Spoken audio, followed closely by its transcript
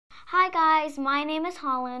guys, my name is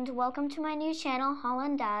Holland. Welcome to my new channel,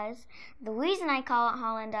 HollandDoes. The reason I call it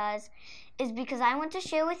HollandDoes is because I want to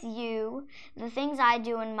share with you the things I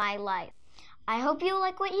do in my life. I hope you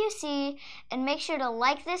like what you see, and make sure to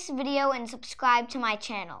like this video and subscribe to my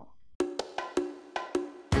channel.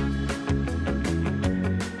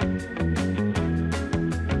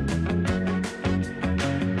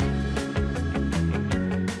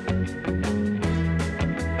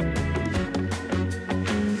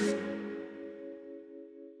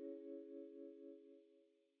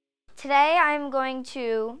 Today I'm going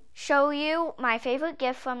to show you my favorite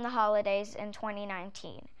gift from the holidays in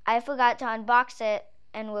 2019. I forgot to unbox it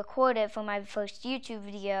and record it for my first YouTube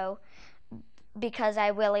video because I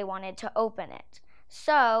really wanted to open it.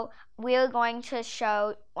 So I'm going to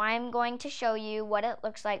show you what it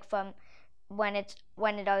looks like from when it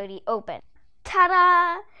already opened.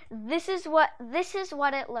 Ta-da! This is what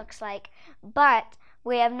it looks like, but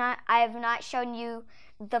I have not shown you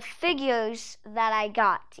the figures that I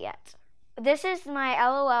got yet. This is my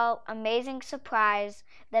LOL amazing surprise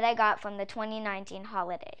that I got from the 2019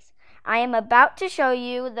 holidays. I am about to show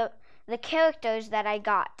you the characters that I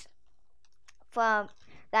got from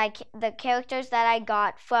the characters that I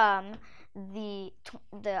got from the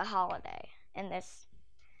holiday in this.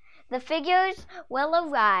 The figures will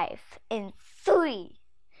arrive in 3,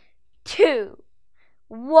 2,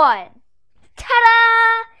 1.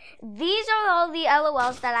 Ta-da! These are all the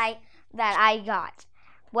LOLs that I got.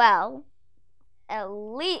 Well, at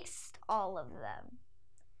least all of them.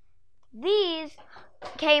 These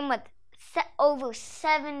came with over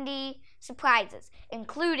 70 surprises,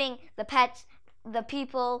 including the pets, the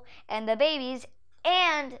people, and the babies,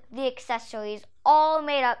 and the accessories, all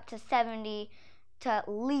made up to at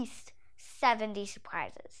least 70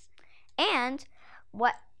 surprises. And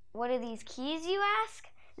what are these keys, you ask?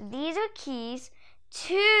 These are keys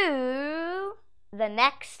to the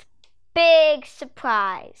next big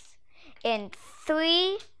surprise. In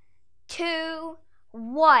 3, 2,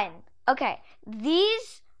 1. Okay,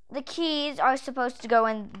 the keys are supposed to go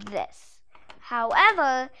in this.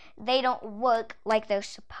 However, they don't work like they're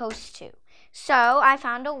supposed to. So I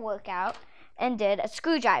found a workout and did a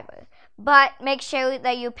screwdriver. But make sure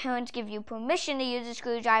that your parents give you permission to use a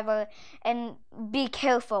screwdriver, and be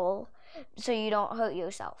careful so you don't hurt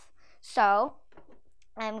yourself. So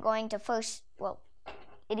I'm going to first,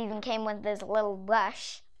 it even came with this little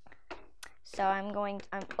brush. So I'm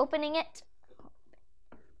opening it.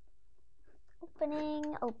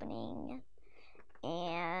 Opening.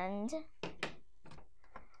 And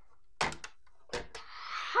ta-da!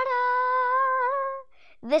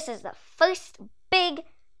 This is the first big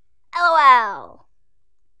LOL.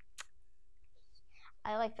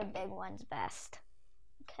 I like the big ones best.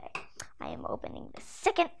 Okay, I am opening the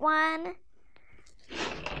second one.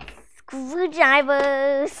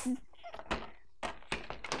 Screwdrivers.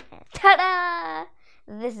 Ta-da!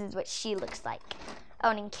 This is what she looks like. Oh,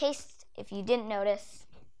 and in case if you didn't notice,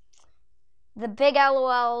 the big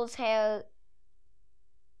LOL's hair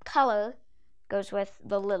color goes with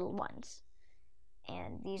the little ones.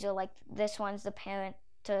 And these are like, this one's the parent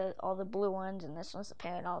to all the blue ones, and this one's the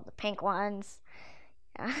parent to all the pink ones.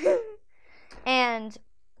 Yeah. And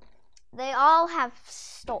they both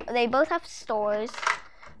have stores.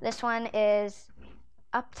 This one is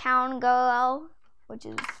Uptown Girl, which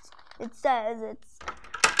is, it says it's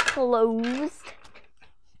closed.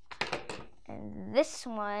 And this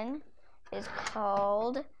one is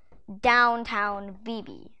called Downtown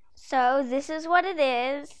BB. So this is what it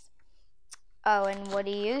is. Oh, and what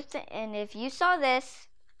do you think? And if you saw this,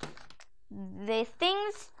 the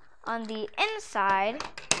things on the inside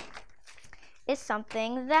is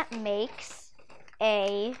something that makes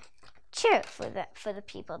a chair for the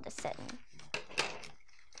people to sit in.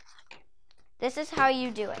 This is how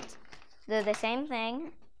you do it. They're the same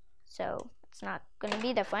thing, so it's not going to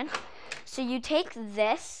be different. So you take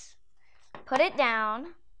this, put it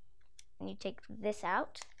down, and you take this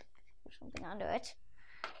out, put something under it,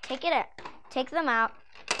 take them out,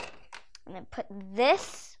 and then put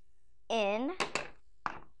this in.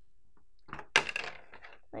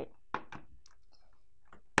 Wait.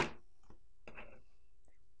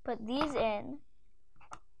 Put these in.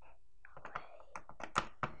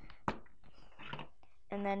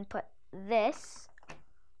 And then put this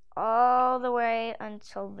all the way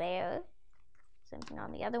until there. Same thing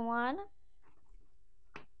on the other one.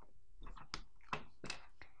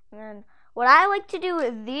 And then what I like to do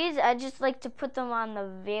with these, I just like to put them on the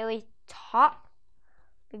very top,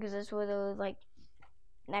 because that's where the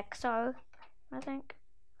necks are, I think.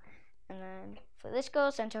 And then for this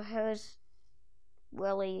girl, since her hair is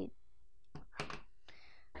really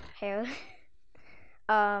hair,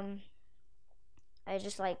 I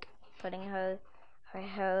just like putting her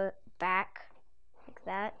hair back like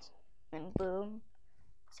that, and boom.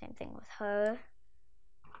 Same thing with her.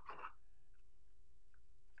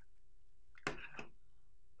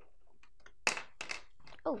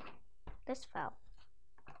 Oh, this fell.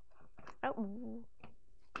 Oh.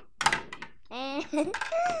 And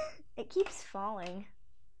it keeps falling.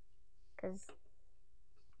 Because,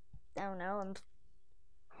 I don't know, I'm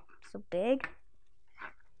so big.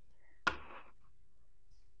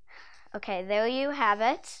 Okay, there you have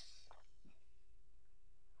it.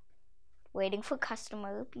 Waiting for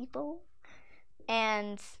customer people.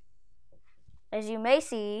 And as you may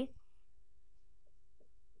see,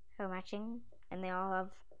 they're matching, and they all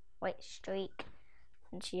have white streak,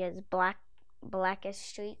 and she has blackish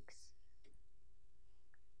streaks.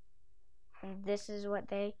 And this is what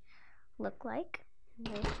they look like.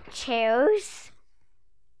 There's chairs,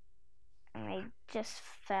 and they just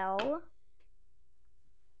fell.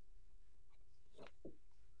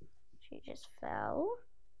 She just fell.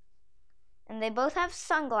 And they both have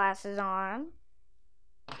sunglasses on.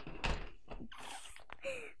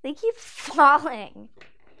 They keep falling.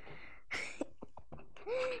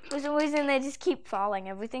 For some reason, they just keep falling.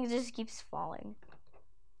 Everything just keeps falling.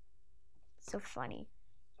 It's so funny.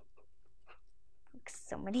 Like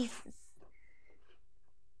so many.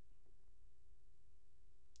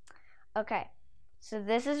 Okay, so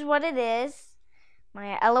this is what it is.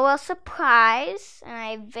 My LOL surprise, and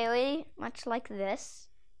I very much like this.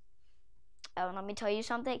 Oh, let me tell you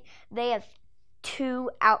something. They have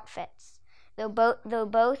 2 outfits. Both of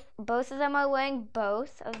them are wearing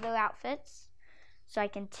both of their outfits, so I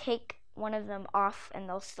can take one of them off, and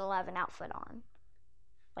they'll still have an outfit on.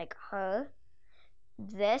 Like her,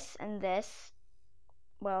 this, and this.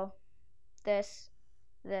 Well, this,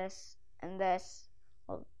 and this.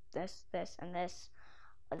 Well, this, and this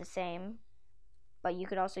are the same, but you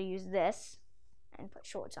could also use this and put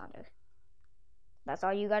shorts under. That's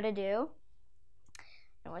all you gotta do.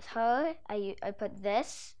 And with her, I put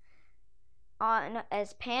this on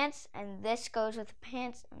as pants, and this goes with the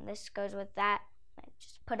pants, and this goes with that. I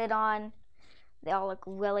just put it on. They all look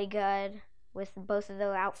really good with both of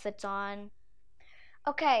their outfits on.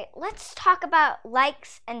 Okay, let's talk about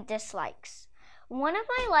likes and dislikes. One of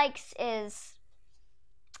my likes is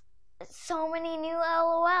so many new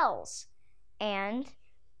LOLs and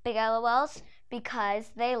big LOLs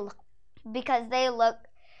because they look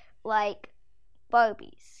like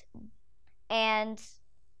Barbies, and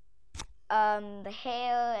the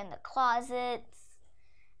hair and the closets.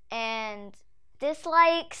 And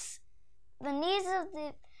dislikes, the knees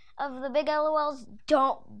of the big LOLs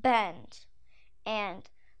don't bend, and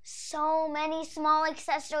so many small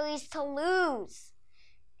accessories to lose.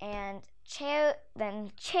 And chairs,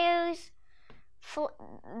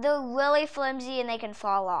 they're really flimsy and they can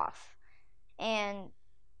fall off. And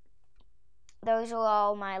those are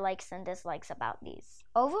all my likes and dislikes about these.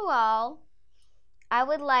 Overall, I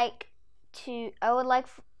would like for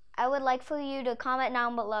you to comment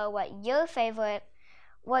down below what your favorite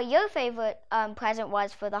present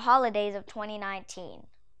was for the holidays of 2019.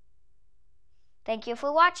 Thank you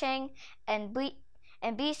for watching, and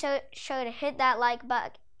be sure to hit that like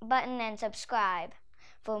button and subscribe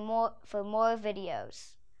for more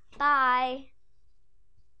videos. Bye.